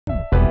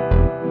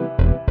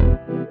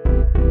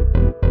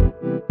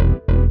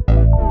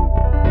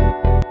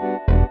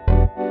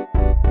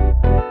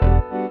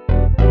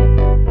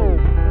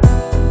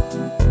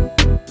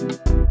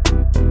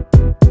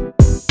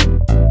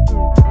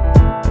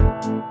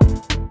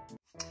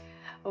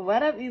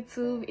What up,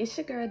 YouTube? It's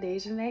your girl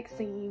Deja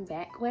Maxine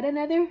back with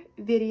another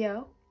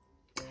video.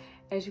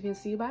 As you can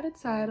see by the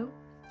title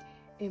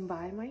and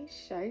by my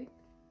shirt,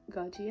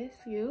 go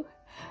GSU.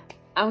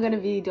 I'm gonna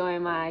be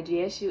doing my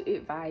GSU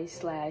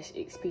advice /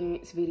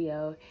 experience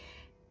video,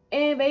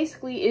 and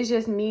basically it's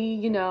just me,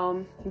 you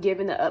know,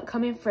 giving the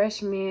upcoming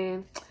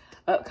freshmen,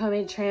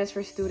 upcoming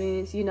transfer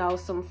students, you know,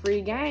 some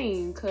free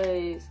game,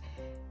 because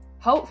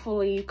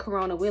hopefully,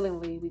 Corona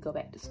willingly, we go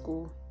back to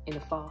school in the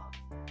fall.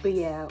 But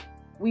yeah,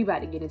 we about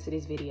to get into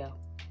this video.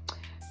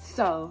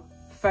 So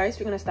first,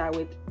 we're gonna start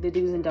with the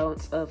do's and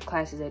don'ts of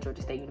classes at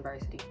Georgia State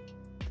University.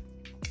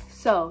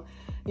 So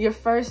your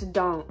first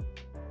don't,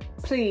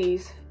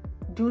 please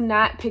do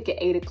not pick an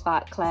 8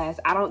 o'clock class.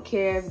 I don't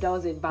care if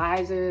those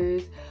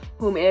advisors,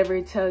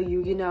 whomever, tell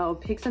you, you know,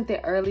 pick something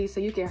early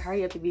so you can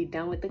hurry up and be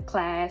done with the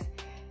class.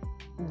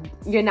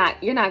 You're not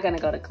gonna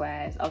go to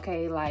class,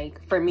 okay?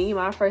 Like for me,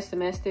 my first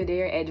semester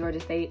there at Georgia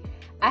State,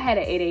 I had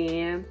an 8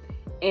 a.m.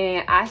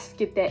 and I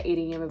skipped that 8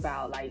 a.m.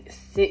 about like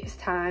 6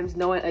 times,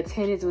 knowing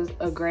attendance was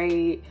a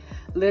grade.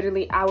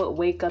 Literally, I would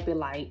wake up at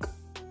like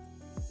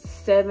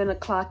 7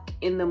 o'clock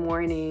in the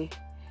morning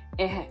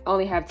and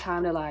only have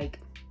time to like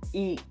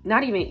eat,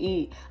 not even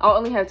eat. I'll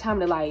only have time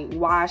to like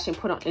wash and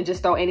put on and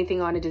just throw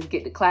anything on and just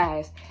get to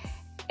class.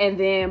 And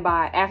then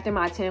after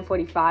my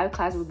 10:45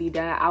 class would be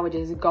done, I would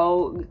just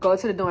go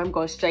to the dorm,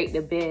 go straight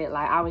to bed.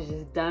 Like I was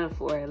just done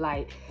for it.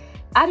 Like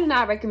I do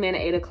not recommend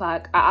an 8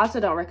 o'clock. I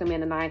also don't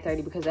recommend a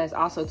 9:30 because that's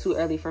also too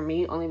early for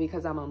me, only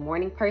because I'm a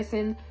morning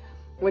person,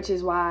 which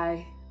is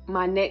why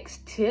my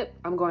next tip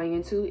I'm going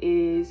into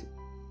is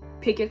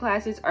pick your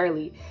classes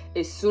early.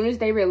 As soon as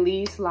they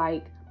release,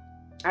 like,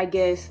 I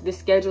guess, the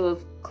schedule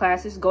of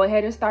classes, go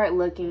ahead and start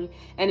looking.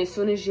 And as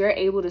soon as you're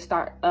able to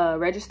start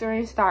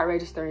registering, start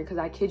registering, because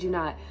I kid you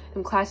not,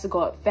 them classes go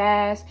up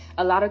fast.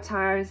 A lot of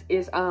times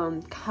it's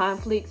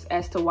conflicts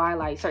as to why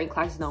like certain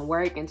classes don't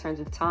work in terms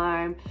of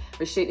time,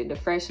 restricted to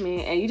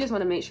freshmen, and you just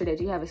want to make sure that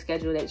you have a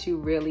schedule that you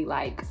really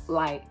like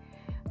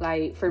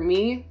for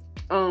me,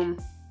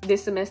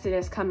 this semester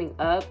that's coming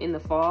up in the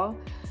fall,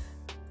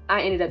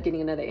 I ended up getting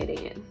another 8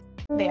 a.m.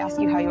 They ask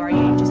you how you are,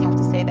 you just have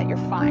to say that you're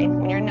fine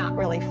when you're not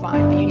really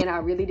fine. And I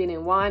really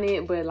didn't want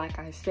it, but like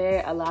I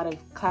said, a lot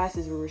of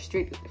classes were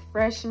restricted to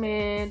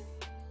freshmen.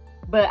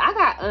 But I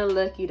got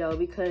unlucky though,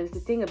 because the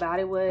thing about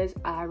it was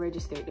I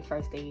registered the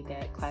first day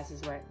that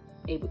classes were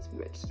able to be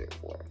registered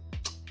for.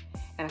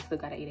 And I still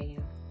got an 8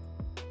 a.m.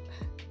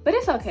 But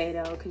it's okay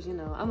though, because you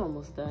know, I'm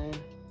almost done.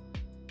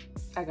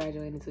 I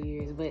graduated in 2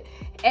 years. But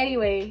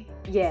anyway,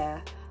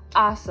 yeah.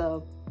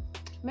 Also,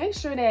 make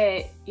sure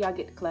that y'all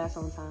get to class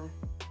on time.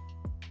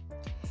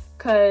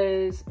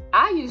 Cause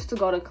I used to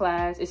go to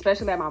class,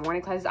 especially at my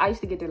morning classes, I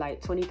used to get there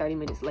like 20-30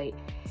 minutes late.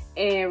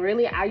 And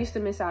really, I used to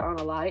miss out on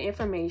a lot of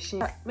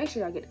information. Make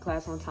sure y'all get to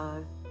class on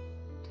time.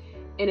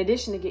 In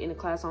addition to getting to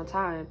class on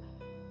time,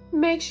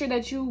 make sure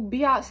that you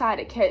be outside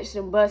to catch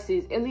them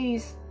buses at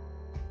least,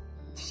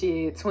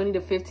 20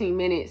 to 15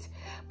 minutes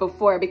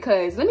before.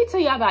 Because let me tell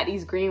y'all about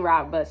these green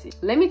route buses.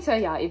 Let me tell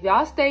y'all, if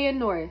y'all stay in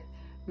North,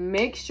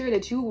 make sure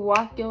that you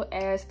walk your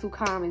ass to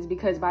Commons,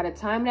 because by the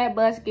time that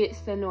bus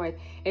gets to North,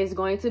 it's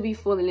going to be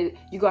full and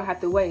you're going to have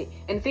to wait.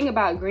 And the thing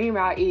about green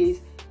route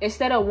is,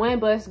 instead of one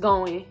bus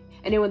going,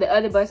 and then when the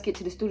other bus get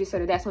to the student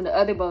center, that's when the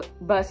other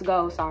bus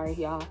goes. Sorry,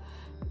 y'all.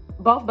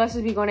 Both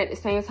buses be going at the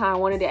same time,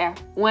 one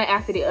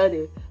after the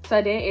other.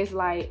 So then it's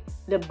like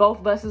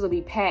both buses will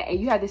be packed, and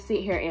you have to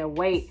sit here and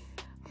wait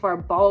for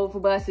both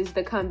buses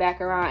to come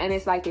back around. And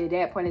it's like at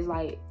that point, it's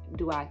like,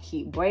 do I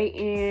keep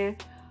waiting,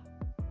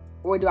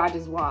 or do I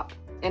just walk?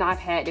 And I've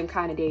had them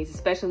kind of days,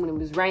 especially when it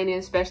was raining,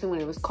 especially when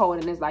it was cold.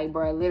 And it's like,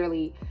 bro,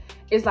 literally,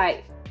 it's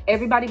like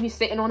everybody be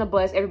sitting on the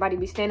bus, everybody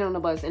be standing on the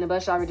bus, and the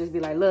bus driver just be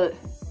like, look,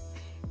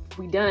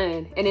 we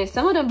done. And then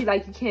some of them be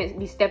like, you can't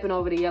be stepping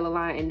over the yellow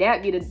line. And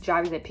that be the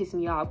drivers that piss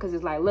me off, because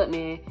it's like, look,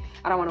 man,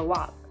 I don't want to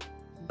walk.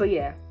 But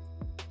yeah,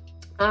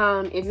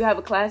 if you have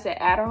a class at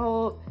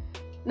Adderhold,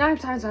 9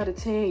 times out of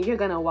 10, you're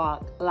gonna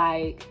walk.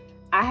 Like,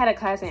 I had a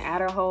class in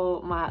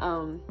Adderhold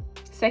my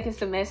second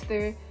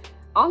semester.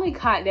 Only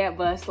caught that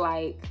bus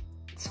like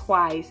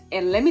twice,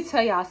 and let me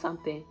tell y'all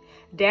something.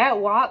 That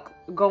walk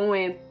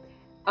going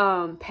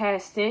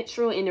past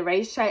Central in the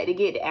racetrack to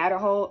get to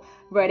Adderhold,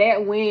 bro,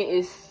 that wind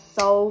is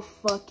so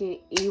fucking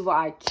evil.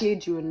 I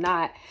kid you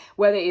not.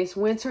 Whether it's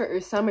winter or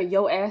summer,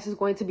 your ass is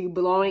going to be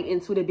blowing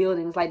into the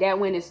buildings. Like, that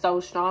wind is so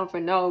strong for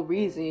no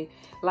reason.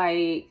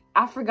 Like,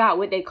 I forgot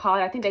what they call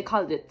it. I think they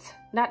call it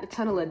not the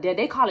tunnel of death.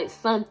 They call it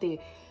something.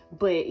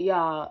 But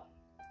y'all,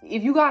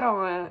 if you got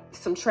on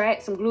some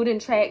glued in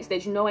tracks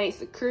that you know ain't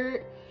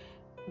secured,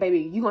 baby,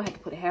 you gonna have to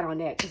put a hat on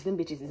that, because them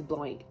bitches is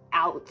blowing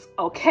out,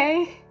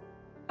 okay?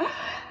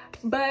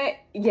 But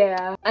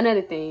yeah,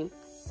 another thing,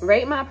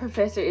 rate my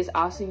professor is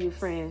also your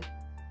friend.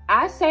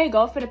 I say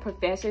go for the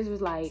professors with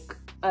like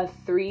a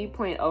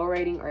 3.0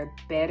 rating or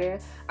better.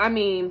 I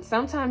mean,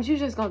 sometimes you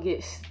just gonna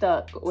get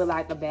stuck with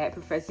like a bad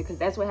professor, because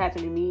that's what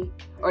happened to me,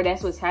 or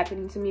that's what's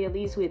happening to me, at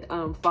least with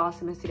fall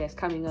semester that's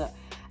coming up.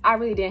 I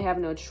really didn't have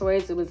no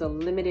choice. It was a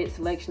limited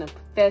selection of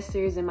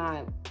professors, and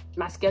my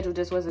my schedule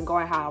just wasn't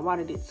going how I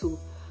wanted it to.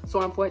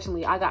 So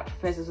unfortunately, I got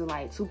professors with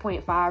like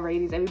 2.5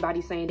 ratings.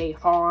 Everybody's saying they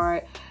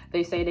hard.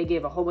 They say they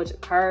give a whole bunch of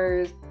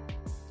curves,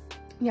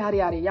 yada,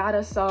 yada,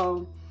 yada.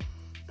 So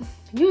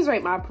you just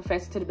rate my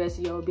professor to the best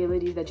of your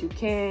abilities that you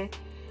can.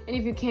 And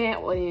if you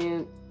can't, well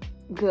then,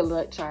 good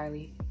luck,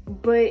 Charlie.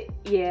 But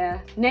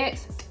yeah,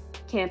 next,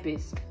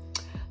 campus.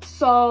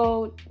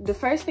 So the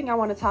first thing I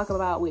want to talk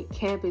about with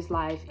campus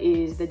life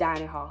is the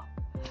dining hall.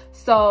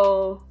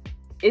 So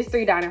it's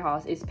 3 dining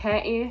halls. It's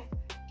Patton,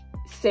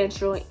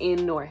 Central,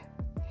 and North.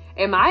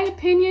 In my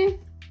opinion,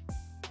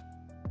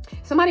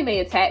 somebody may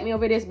attack me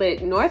over this,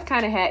 but North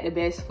kind of had the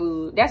best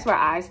food. That's where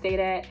I stayed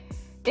at.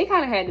 They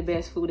kind of had the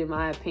best food in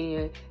my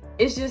opinion.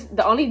 It's just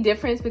the only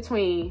difference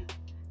between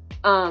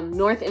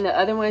North and the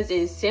other ones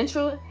is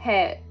Central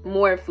had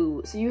more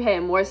food. So you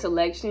had more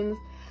selections,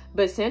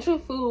 but Central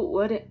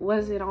food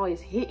wasn't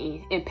always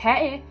hitting. And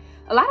Patton,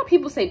 a lot of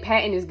people say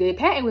Patton is good.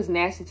 Patton was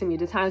nasty to me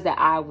the times that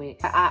I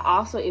went. I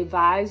also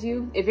advise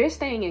you, if you're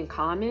staying in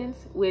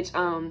Commons, which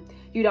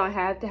you don't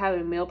have to have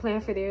a meal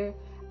plan for there,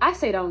 I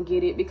say don't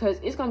get it, because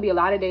it's gonna be a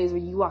lot of days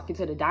where you walk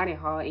into the dining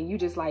hall and you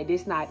just like,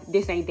 this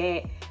ain't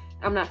that.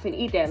 I'm not finna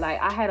eat that. Like,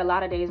 I had a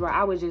lot of days where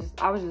I was just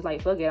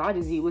like, fuck it, I'll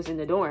just eat what's in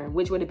the dorm,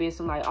 which would have been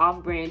some like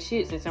off-brand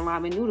shits and some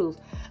ramen noodles,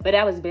 but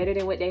that was better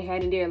than what they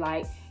had in there.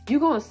 Like, you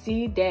gonna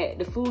see that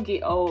the food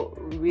get old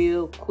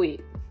real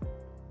quick.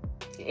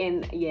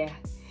 And yeah,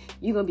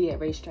 you're gonna be at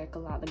Racetrack a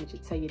lot, let me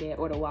just tell you that,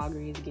 or the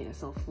Walgreens getting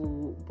some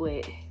food.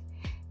 But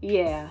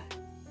yeah,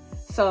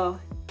 so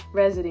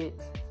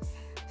residents.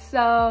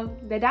 So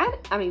the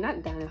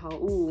dining hall,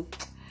 ooh.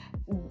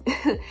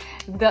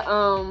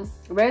 The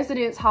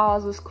residence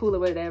halls was cool or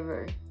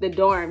whatever. The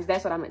dorms,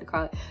 that's what I meant to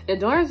call it. The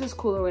dorms was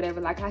cool or whatever.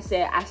 Like I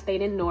said, I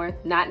stayed in North,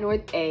 not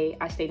North A.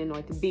 I stayed in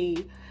North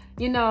B.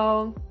 You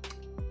know,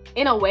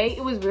 in a way,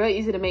 it was real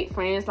easy to make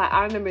friends. Like,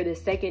 I remember the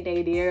second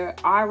day there,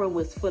 our room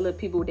was full of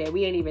people that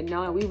we ain't even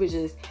know, and we were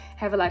just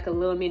having like a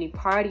little mini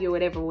party or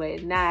whatever,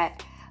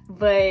 whatnot.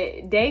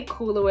 But they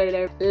cool or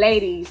whatever.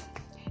 Ladies,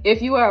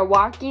 if you are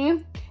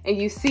walking and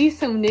you see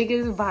some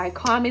niggas by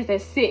Commons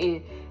that's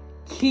sitting,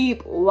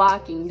 keep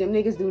walking. Them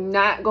niggas do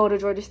not go to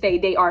Georgia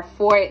State. They are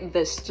for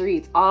the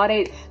streets.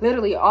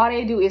 Literally all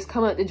they do is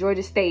come up to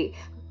Georgia State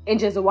and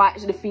just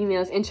watch the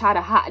females and try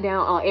to hot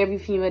down on every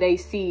female they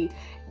see.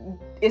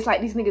 It's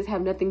like these niggas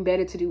have nothing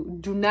better to do.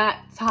 Do not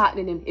talk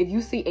to them. If you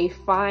see a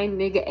fine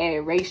nigga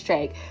at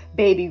Racetrack,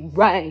 baby,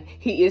 run.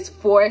 He is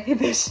for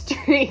the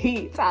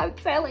streets. I'm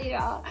telling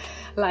y'all.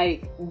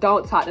 Like,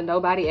 don't talk to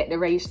nobody at the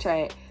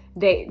Racetrack.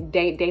 They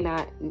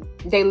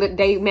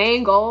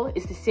main goal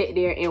is to sit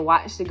there and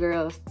watch the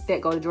girls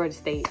that go to Georgia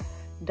State.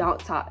 Don't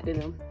talk to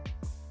them.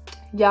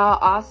 Y'all,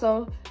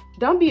 also,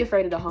 don't be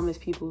afraid of the homeless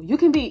people.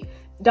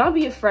 Don't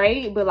be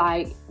afraid, but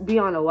like, be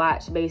on the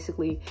watch,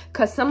 basically.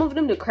 Cause some of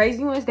them, the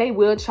crazy ones, they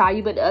will try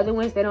you, but the other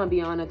ones, they don't be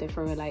on nothing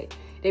for real. Like,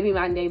 they be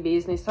minding their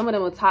business. Some of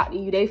them will talk to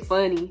you, they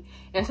funny.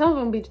 And some of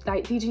them be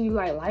like teaching you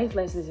like life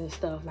lessons and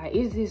stuff. Like,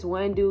 is this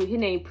one dude, his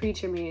name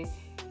Preacher Man.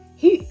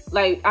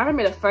 I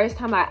remember the first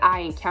time I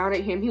encountered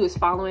him, he was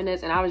following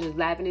us and I was just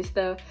laughing and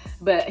stuff.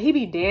 But he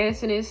be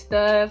dancing and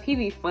stuff. He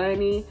be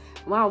funny.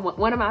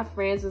 One of my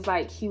friends was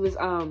like, he was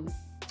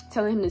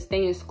telling him to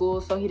stay in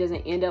school so he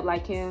doesn't end up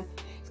like him.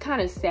 It's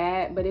kind of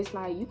sad, but it's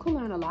like, you can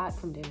learn a lot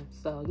from them.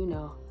 So, you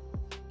know,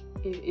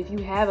 if you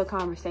have a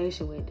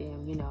conversation with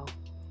them, you know,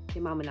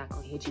 your mama not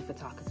gonna hit you for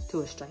talking to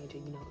a stranger,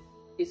 you know.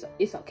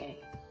 It's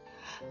okay.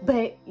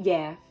 But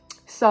yeah,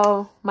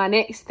 so my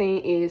next thing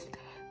is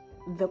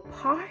the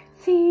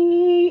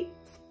party.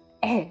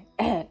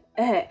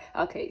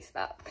 Okay,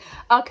 stop.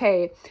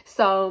 Okay,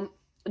 so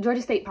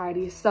Georgia State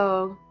parties.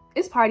 So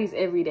it's parties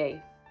every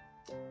day,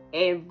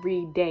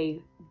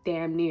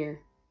 damn near.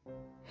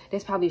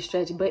 That's probably a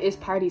stretch, but it's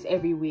parties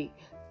every week.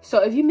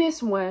 So if you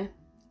miss one,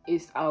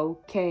 it's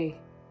okay.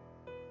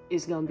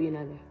 It's gonna be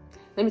another.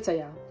 Let me tell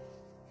y'all.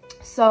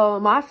 So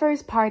my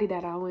first party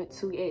that I went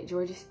to at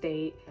Georgia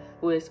State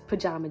was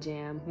Pajama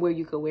Jam, where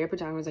you could wear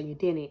pajamas or you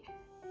didn't.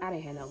 I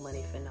didn't have no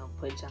money for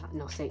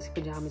no sexy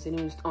pajamas, and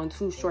it was on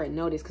too short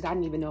notice because I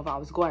didn't even know if I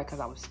was going because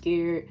I was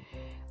scared.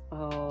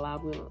 Oh,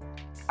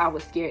 I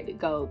was scared to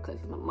go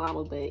because of my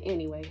mama. But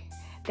anyway,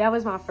 that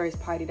was my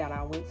first party that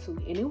I went to,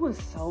 and it was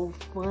so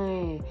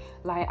fun.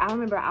 Like, I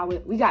remember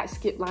we got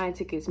skip line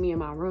tickets, me and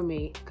my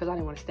roommate, because I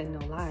didn't want to stand in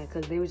no line,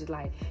 because they was just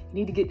like, you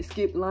need to get the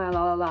skip line,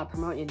 la la la,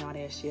 promoting all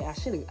that shit.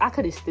 I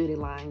could have stood in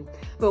line,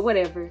 but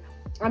whatever.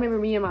 I remember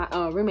me and my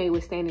roommate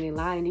was standing in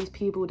line, and these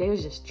people, they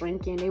was just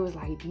drinking. They was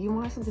like, do you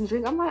want something to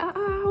drink? I'm like, I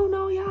don't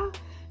know, y'all.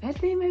 That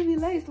thing made me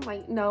late. I'm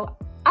like, no,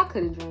 I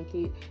could have drunk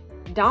it.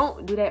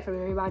 Don't do that for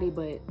everybody,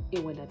 but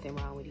it wasn't nothing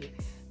wrong with it.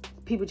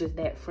 People just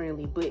that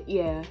friendly. But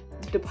yeah,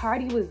 the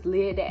party was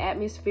lit. The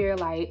atmosphere,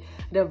 like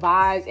the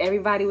vibes,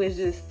 everybody was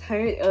just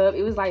turned up.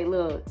 It was like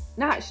little,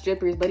 not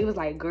strippers, but it was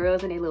like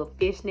girls in their little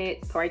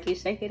fishnets,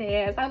 twerking, shaking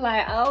their ass. I'm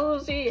like,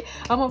 oh shit,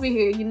 I'm over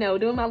here, you know,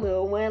 doing my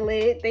little one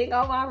leg thing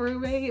on my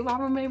roommate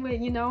went,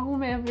 you know,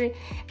 whomever.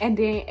 And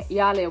then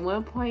y'all, at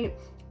one point,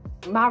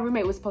 my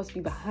roommate was supposed to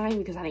be behind me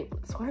because I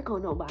didn't twerk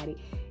on nobody.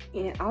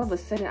 And all of a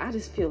sudden, I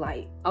just feel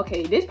like,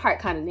 okay, this part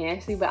kind of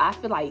nasty, but I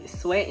feel like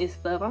sweat and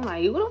stuff. I'm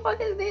like, what the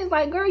fuck is this?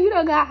 Like, girl, you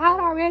done got hot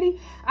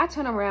already? I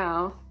turn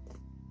around.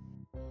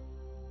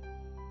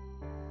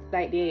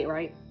 Like that,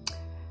 right?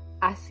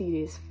 I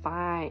see this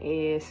fine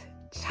ass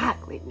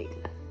chocolate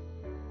nigga.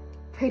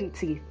 Pretty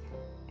teeth.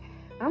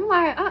 I'm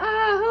like, who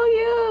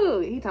you?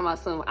 He talking about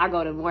something. I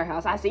go to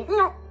Morehouse. I see,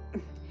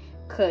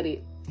 cut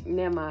it.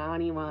 Never mind, I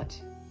don't even watch.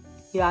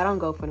 Yeah, I don't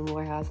go for the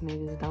Morehouse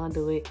niggas. Don't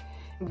do it.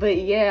 But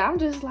yeah, I'm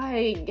just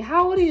like,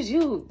 how old is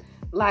you?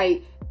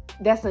 Like,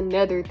 that's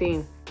another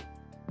thing.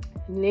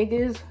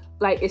 Niggas,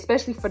 like,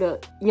 especially for the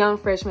young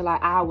freshmen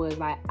like I was,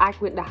 like, I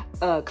went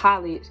to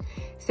college,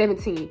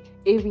 17.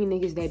 It be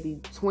niggas that be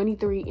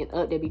 23 and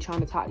up that be trying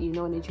to talk to you,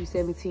 knowing that you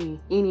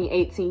 17, any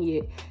 18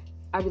 yet.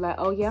 I be like,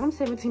 oh yeah, I'm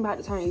 17, about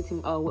to turn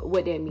 18. Oh,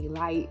 what that mean?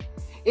 Like,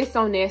 it's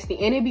so nasty.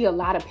 And it be a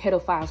lot of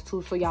pedophiles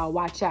too, so y'all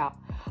watch out.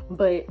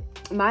 But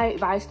my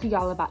advice to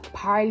y'all about the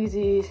parties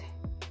is,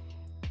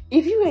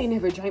 if you ain't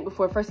never drank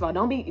before, first of all,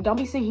 don't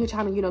be sitting here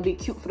trying to, you know, be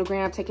cute for the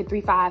gram, taking 3,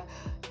 5,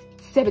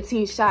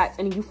 17 shots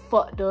and you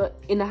fucked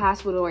up in the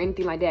hospital or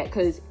anything like that.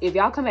 Because if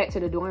y'all come back to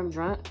the dorm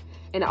drunk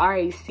and the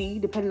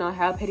RAC, depending on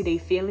how petty they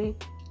feeling,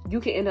 you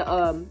can end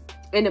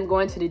up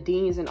going to the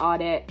deans and all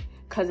that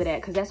because of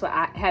that. Because that's what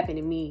happened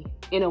to me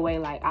in a way.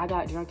 Like, I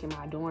got drunk in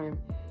my dorm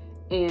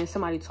and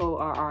somebody told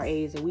our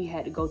RAs and we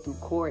had to go through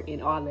court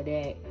and all of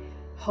that.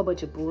 Whole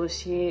bunch of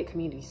bullshit,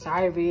 community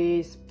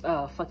service,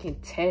 fucking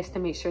test to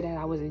make sure that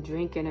I wasn't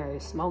drinking or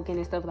smoking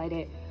and stuff like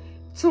that.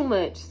 Too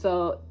much.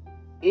 So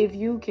if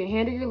you can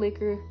handle your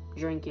liquor,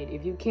 drink it.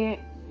 If you can't,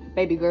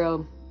 baby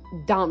girl,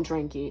 don't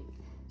drink it.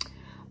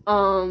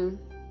 A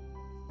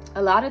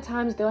lot of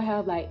times they'll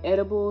have like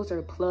edibles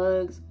or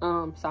plugs.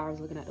 Sorry, I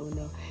was looking out the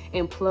window.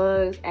 And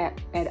plugs at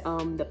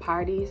the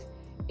parties.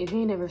 If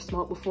you ain't never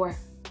smoked before,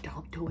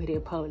 don't do it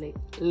in public.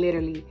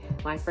 Literally,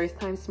 my first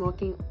time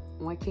smoking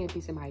on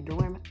campus in my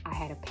dorm, I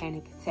had a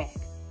panic attack.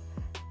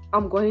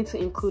 I'm going to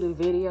include a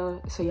video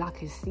so y'all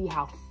can see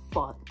how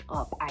fucked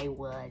up I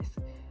was.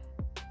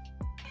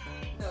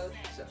 No.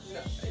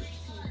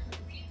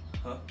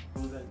 Huh?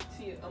 Who was that?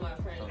 Tia, my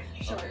friend.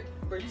 Short.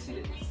 Bro, you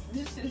see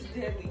this shit is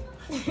deadly.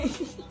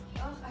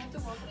 I have to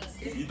walk up.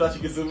 You thought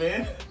you could zoom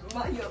in?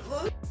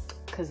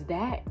 Cause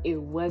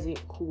it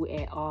wasn't cool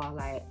at all.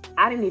 Like,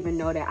 I didn't even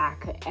know that I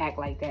could act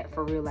like that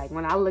for real. Like,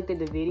 when I looked at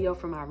the video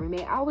from my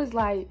roommate, I was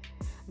like,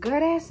 girl,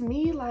 that's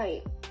me.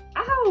 Like,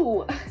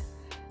 ow.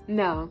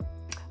 No.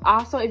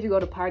 Also, if you go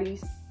to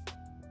parties,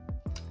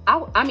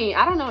 I mean,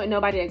 I don't know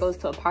nobody that goes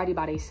to a party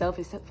by themselves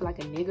except for like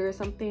a nigga or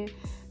something.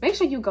 Make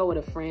sure you go with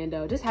a friend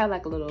though. Just have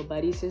like a little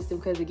buddy system,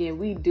 because again,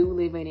 we do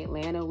live in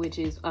Atlanta, which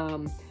is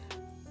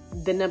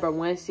the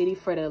 #1 city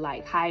for the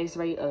like highest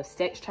rate of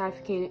sex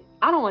trafficking.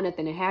 I don't want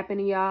nothing to happen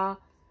to y'all.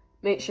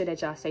 Make sure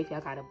that y'all safe.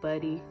 Y'all got a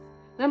buddy.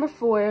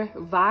 #4,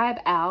 vibe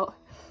out.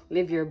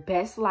 Live your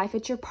best life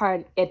at your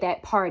party,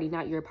 that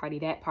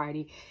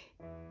party.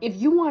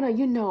 If you want to,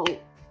 you know,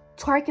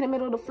 twerk in the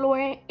middle of the floor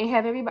and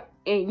have everybody,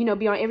 and you know,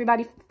 be on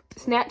everybody's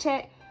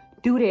Snapchat,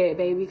 do that,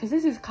 baby, because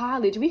this is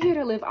college. We here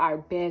to live our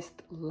best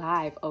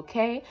life,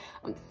 okay?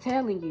 I'm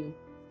telling you,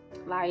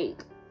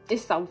 like,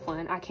 it's so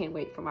fun. I can't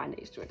wait for my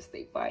next Georgia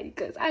State party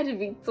because I just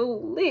be too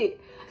lit.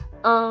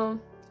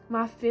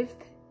 My 5th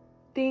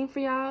thing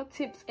for y'all,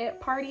 tips at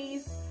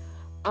parties.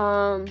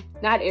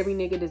 Not every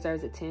nigga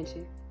deserves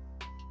attention.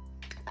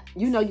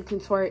 You know you can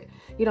twerk.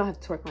 You don't have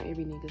to twerk on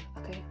every nigga,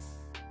 okay?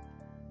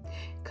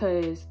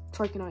 Because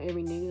twerking on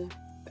every nigga,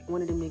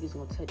 one of them niggas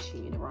gonna touch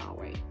you in the wrong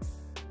way.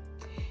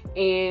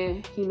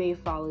 And he may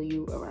follow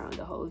you around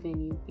the whole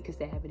venue, because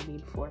that happened to me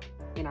before.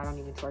 And I don't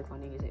even twerk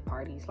on niggas at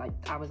parties. Like,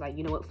 I was like,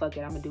 you know what, fuck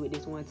it, I'm gonna do it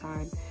this one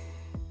time.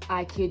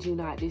 I kid you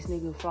not, this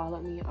nigga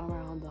followed me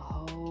around the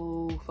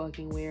whole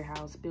fucking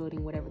warehouse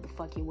building, whatever the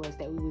fuck it was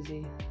that we was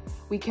in.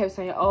 We kept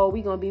saying, oh,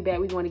 we gonna be back,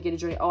 we gonna get a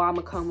drink, oh, I'm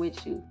gonna come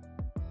with you.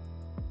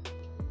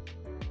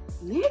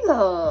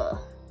 Nigga.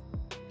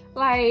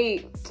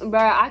 Like, bro,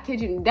 I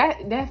kid you,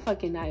 that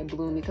fucking night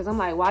blew me, because I'm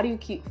like, why do you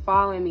keep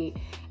following me?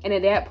 And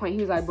at that point,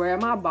 he was like, bro,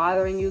 am I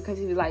bothering you? Because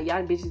he was like,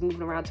 y'all bitches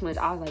moving around too much.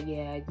 I was like,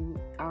 yeah,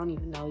 I don't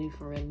even know you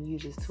for real. You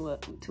just too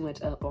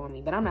much up on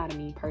me. But I'm not a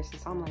mean person,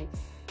 so I'm like,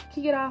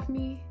 can you get off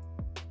me?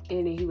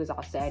 And then he was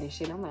all sad and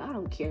shit. I'm like, I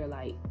don't care.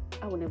 Like,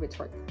 I would never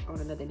twerk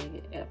on another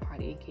nigga at a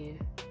party again.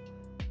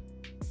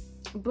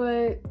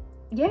 But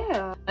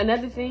yeah,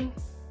 another thing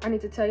I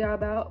need to tell y'all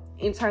about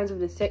in terms of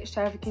the sex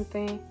trafficking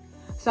thing.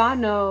 So I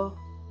know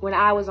when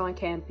I was on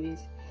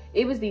campus,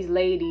 it was these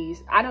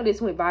ladies. I know this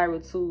went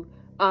viral too.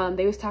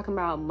 They was talking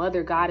about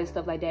Mother God and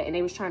stuff like that, and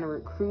they was trying to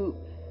recruit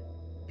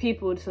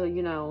people to,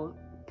 you know,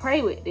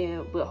 pray with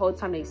them, but the whole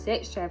time they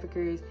sex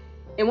traffickers.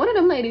 And one of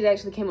them ladies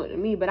actually came up to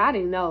me, but I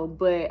didn't know.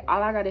 But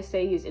all I gotta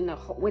say is,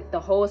 with the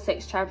whole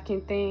sex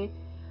trafficking thing,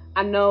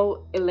 I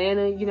know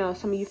Atlanta, you know,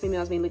 some of you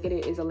females may look at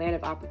it as a land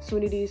of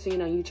opportunities. So, you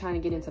know, you trying to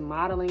get into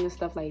modeling and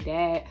stuff like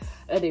that,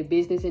 other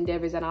business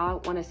endeavors. And all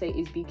I want to say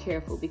is be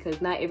careful,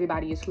 because not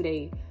everybody is who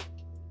they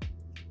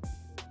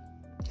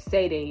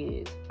say they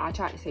is. I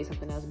tried to say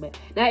something else, but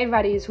not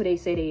everybody is who they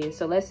say they is.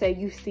 So let's say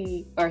you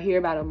see or hear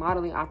about a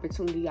modeling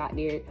opportunity out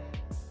there.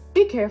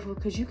 Be careful,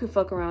 because you could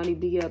fuck around and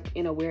be up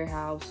in a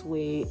warehouse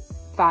with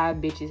 5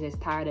 bitches that's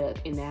tied up,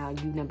 and now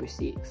you number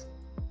 6.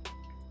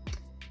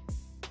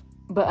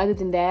 But other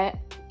than that,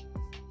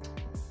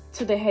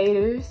 to the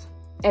haters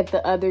at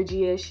the other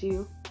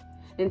GSU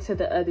and to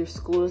the other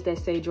schools that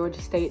say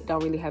Georgia State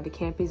don't really have a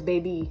campus,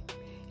 baby,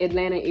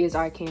 Atlanta is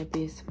our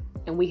campus,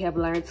 and we have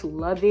learned to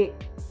love it,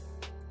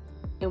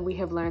 and we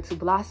have learned to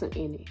blossom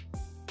in it.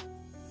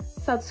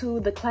 So to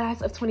the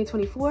class of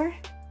 2024,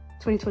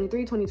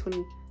 2023,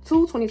 2022,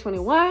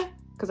 2021,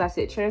 because I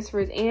said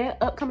transfers and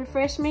upcoming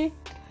freshmen,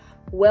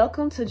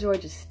 welcome to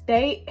Georgia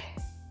State.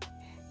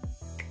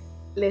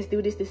 Let's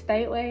do this the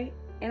state way,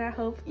 and I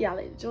hope y'all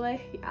enjoy.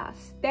 Y'all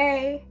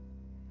stay.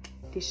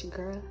 This your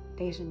girl,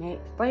 Deja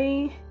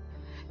Maxine,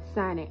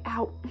 signing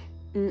out.